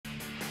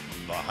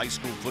The high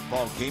school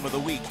football game of the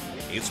week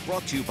is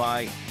brought to you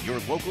by your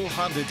local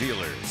Honda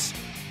dealers.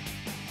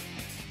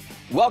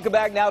 Welcome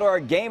back now to our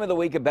game of the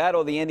week, a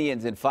battle of the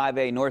Indians in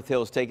 5A. North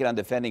Hills taking on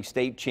defending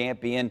state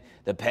champion,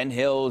 the Penn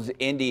Hills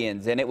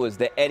Indians. And it was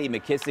the Eddie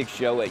McKissick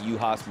show at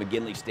UHAS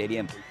McGinley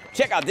Stadium.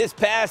 Check out this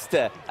pass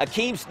to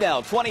Akeem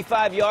Snell,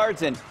 25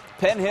 yards, and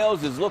Penn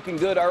Hills is looking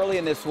good early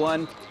in this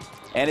one.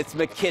 And it's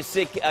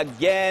McKissick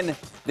again.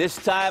 This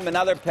time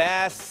another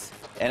pass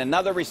and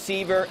another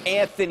receiver,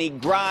 Anthony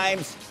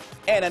Grimes,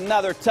 and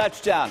another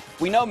touchdown.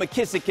 We know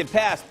McKissick can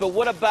pass, but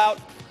what about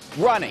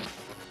running?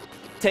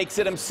 Takes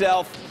it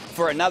himself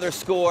for another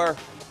score.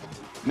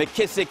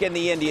 McKissick and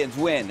the Indians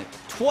win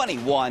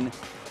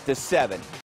 21-7.